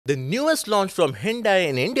The newest launch from Hyundai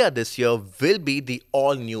in India this year will be the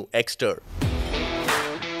all-new Exter.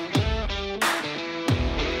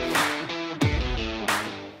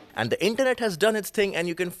 And the internet has done its thing, and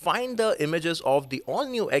you can find the images of the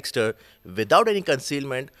all-new Exter without any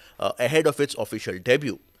concealment ahead of its official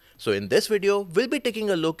debut. So in this video, we'll be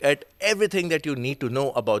taking a look at everything that you need to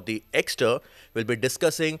know about the Exter. We'll be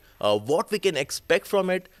discussing what we can expect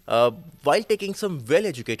from it while taking some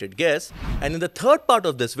well-educated guess. And in the third part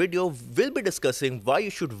of this video, we'll be discussing why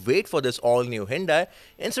you should wait for this all-new Hyundai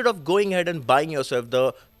instead of going ahead and buying yourself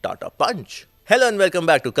the Tata Punch. Hello and welcome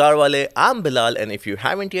back to CarWale. I'm Bilal, and if you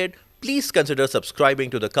haven't yet, please consider subscribing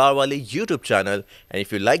to the CarWale YouTube channel. And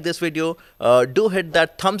if you like this video, do hit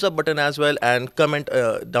that thumbs up button as well and comment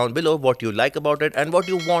down below what you like about it and what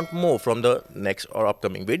you want more from the next or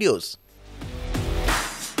upcoming videos.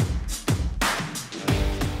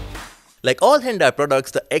 Like all Hyundai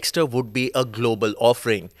products, the Exter would be a global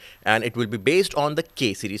offering, and it will be based on the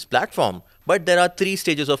K series platform. But there are three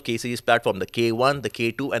stages of K series platform: the K1, the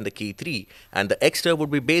K2 and the K3. And the Exter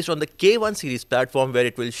would be based on the K1 series platform, where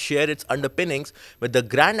it will share its underpinnings with the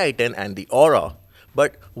Grand i10 and the Aura.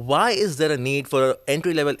 But why is there a need for an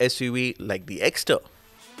entry-level SUV like the Exter?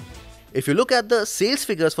 If you look at the sales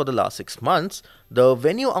figures for the last 6 months, the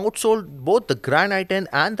Venue outsold both the Grand i10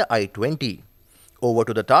 and the i20. Over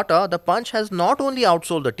to the Tata, the Punch has not only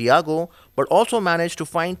outsold the Tiago, but also managed to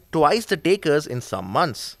find twice the takers in some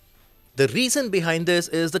months. The reason behind this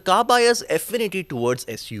is the car buyers' affinity towards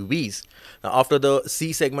SUVs. Now, after the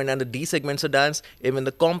C segment and the D segment sedans, even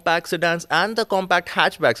the compact sedans and the compact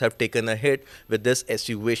hatchbacks have taken a hit with this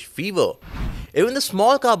SUV-ish fever. Even the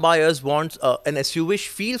small car buyers want an SUV-ish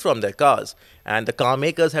feel from their cars, and the car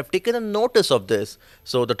makers have taken a notice of this.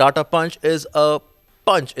 So the Tata Punch is a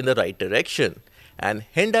punch in the right direction. And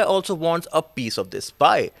Hyundai also wants a piece of this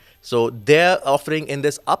pie. So their offering in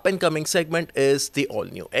this up-and-coming segment is the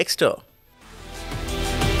all-new Exter.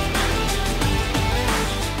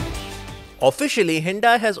 Officially,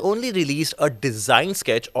 Hyundai has only released a design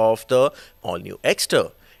sketch of the all-new Exter.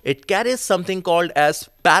 It carries something called as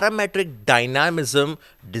parametric dynamism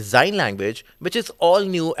design language, which is all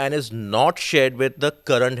new and is not shared with the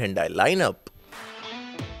current Hyundai lineup.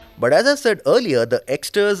 But as I said earlier, the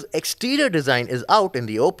Exter's exterior design is out in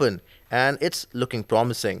the open, and it's looking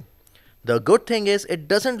promising. The good thing is it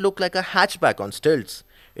doesn't look like a hatchback on stilts.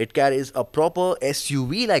 It carries a proper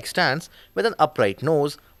SUV-like stance with an upright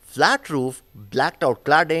nose, flat roof, blacked out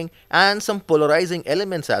cladding, and some polarizing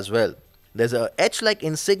elements as well. There's a edge-like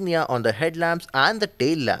insignia on the headlamps and the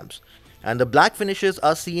tail lamps, and the black finishes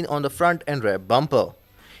are seen on the front and rear bumper.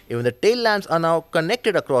 Even the tail lamps are now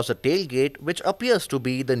connected across the tailgate, which appears to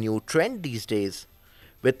be the new trend these days.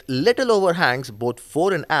 With little overhangs both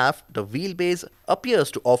fore and aft, the wheelbase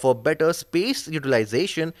appears to offer better space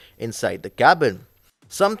utilization inside the cabin,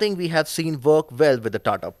 something we have seen work well with the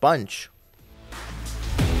Tata Punch.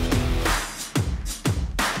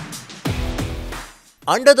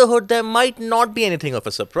 Under the hood, there might not be anything of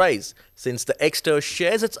a surprise. Since the Exter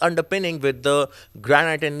shares its underpinning with the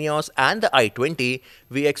Grand i10 Nios and the i20,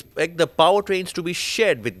 we expect the powertrains to be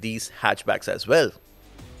shared with these hatchbacks as well.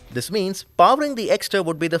 This means powering the Exter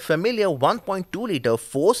would be the familiar 1.2-litre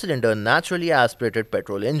 4-cylinder naturally aspirated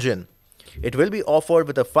petrol engine. It will be offered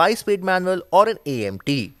with a 5-speed manual or an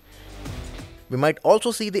AMT. We might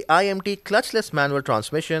also see the IMT clutchless manual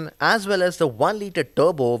transmission as well as the 1-litre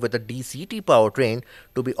turbo with a DCT powertrain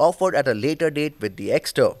to be offered at a later date with the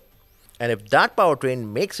Exter. And if that powertrain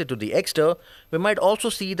makes it to the Exter, we might also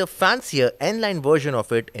see the fancier N-line version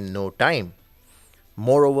of it in no time.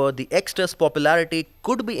 Moreover, the Exter's popularity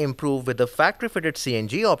could be improved with the factory-fitted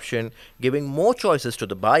CNG option, giving more choices to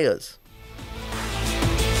the buyers.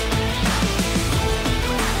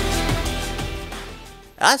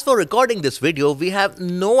 As for recording this video, we have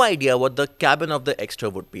no idea what the cabin of the Exter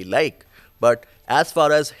would be like. But as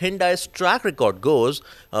far as Hyundai's track record goes,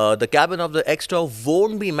 the cabin of the Exter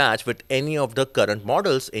won't be matched with any of the current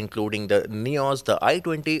models, including the Nios, the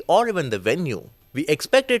i20 or even the Venue. We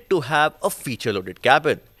expect it to have a feature-loaded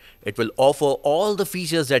cabin. It will offer all the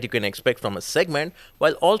features that you can expect from a segment,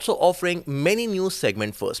 while also offering many new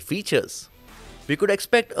segment-first features. We could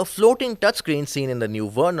expect a floating touchscreen seen in the new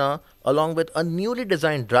Verna, along with a newly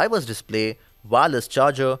designed driver's display, wireless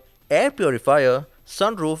charger, air purifier,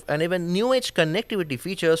 sunroof and even new age connectivity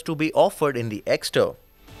features to be offered in the Exter.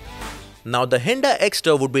 Now the Hyundai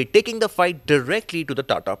Exter would be taking the fight directly to the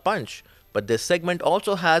Tata Punch, but this segment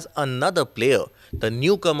also has another player, the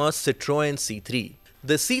newcomer Citroën C3.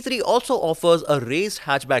 The C3 also offers a raised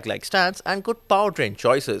hatchback-like stance and good powertrain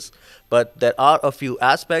choices, but there are a few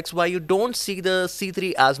aspects why you don't see the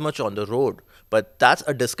C3 as much on the road. but that's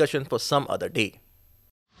a discussion for some other day.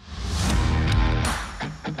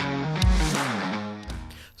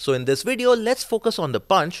 So in this video, let's focus on the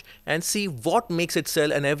Punch and see what makes it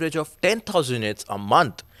sell an average of 10,000 units a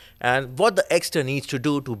month and what the Exter needs to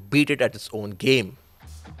do to beat it at its own game.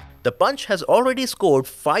 The Punch has already scored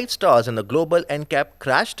 5 stars in the global NCAP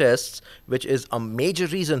crash tests, which is a major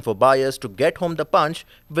reason for buyers to get home the Punch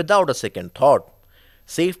without a second thought.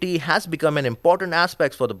 Safety has become an important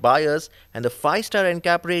aspect for the buyers, and the 5-star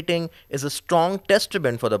NCAP rating is a strong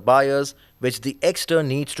testament for the buyers, which the Exter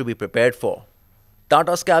needs to be prepared for.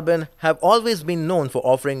 Tata's cabin have always been known for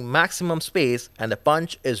offering maximum space, and the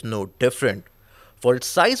Punch is no different. For its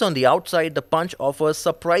size on the outside, the Punch offers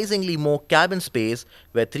surprisingly more cabin space,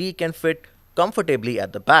 where 3 can fit comfortably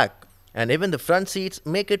at the back, and even the front seats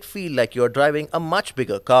make it feel like you're driving a much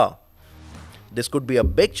bigger car. This could be a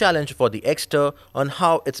big challenge for the Exter on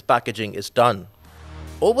how its packaging is done.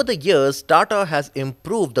 Over the years, Tata has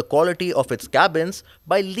improved the quality of its cabins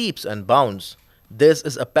by leaps and bounds. This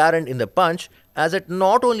is apparent in the Punch, as it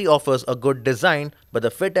not only offers a good design, but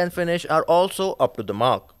the fit and finish are also up to the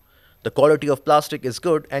mark. The quality of plastic is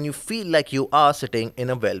good and you feel like you are sitting in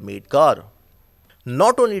a well-made car.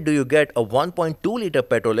 Not only do you get a 1.2-litre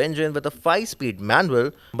petrol engine with a 5-speed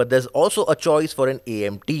manual, but there's also a choice for an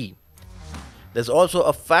AMT. There's also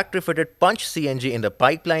a factory-fitted Punch CNG in the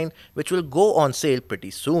pipeline, which will go on sale pretty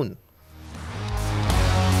soon.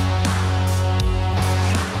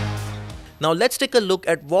 Now let's take a look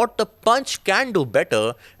at what the Punch can do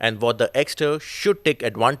better and what the Exter should take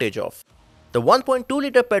advantage of. The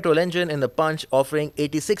 1.2-litre petrol engine in the Punch offering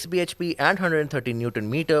 86 bhp and 130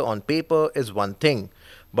 Nm on paper is one thing,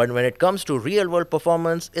 but when it comes to real-world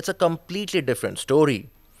performance, it's a completely different story.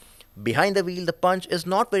 Behind the wheel, the Punch is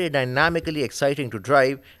not very dynamically exciting to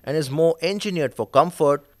drive and is more engineered for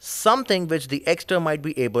comfort, something which the Exter might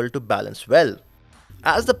be able to balance well.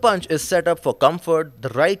 As the Punch is set up for comfort, the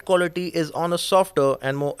ride quality is on a softer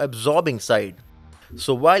and more absorbing side.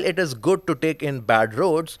 So while it is good to take in bad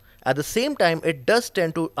roads, at the same time it does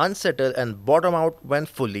tend to unsettle and bottom out when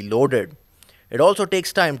fully loaded. It also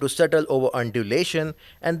takes time to settle over undulation,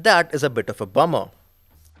 and that is a bit of a bummer.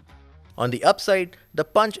 On the upside, the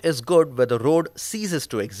Punch is good where the road ceases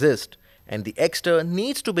to exist, and the Exter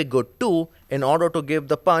needs to be good too in order to give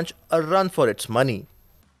the Punch a run for its money.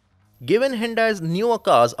 Given Hyundai's newer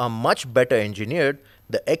cars are much better engineered,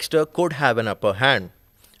 the Exter could have an upper hand.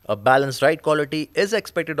 A balanced ride quality is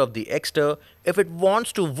expected of the Exter if it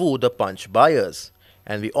wants to woo the Punch buyers.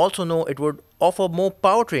 And we also know it would offer more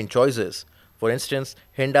powertrain choices. For instance,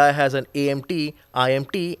 Hyundai has an AMT,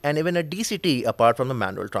 IMT and even a DCT apart from the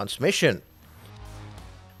manual transmission.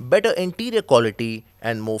 Better interior quality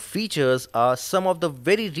and more features are some of the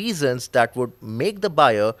very reasons that would make the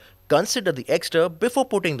buyer consider the Exter before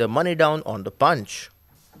putting the money down on the Punch.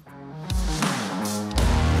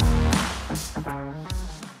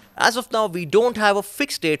 As of now, we don't have a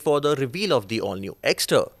fixed date for the reveal of the all-new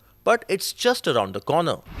Exter, but it's just around the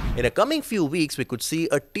corner. In the coming few weeks, we could see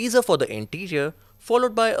a teaser for the interior,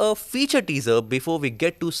 followed by a feature teaser before we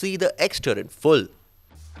get to see the Exter in full.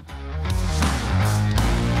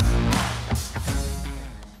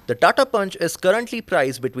 The Tata Punch is currently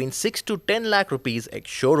priced between 6 to 10 lakh rupees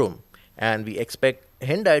ex-showroom, and we expect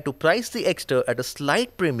Hyundai to price the Exter at a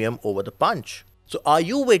slight premium over the Punch. So are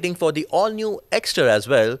you waiting for the all-new Exter as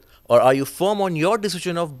well, or are you firm on your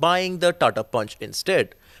decision of buying the Tata Punch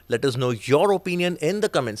instead? Let us know your opinion in the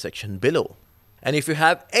comment section below. And if you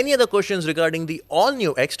have any other questions regarding the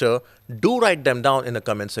all-new Exter, do write them down in the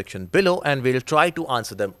comment section below and we'll try to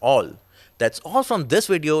answer them all. That's all from this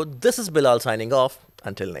video. This is Bilal signing off.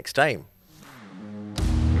 Until next time.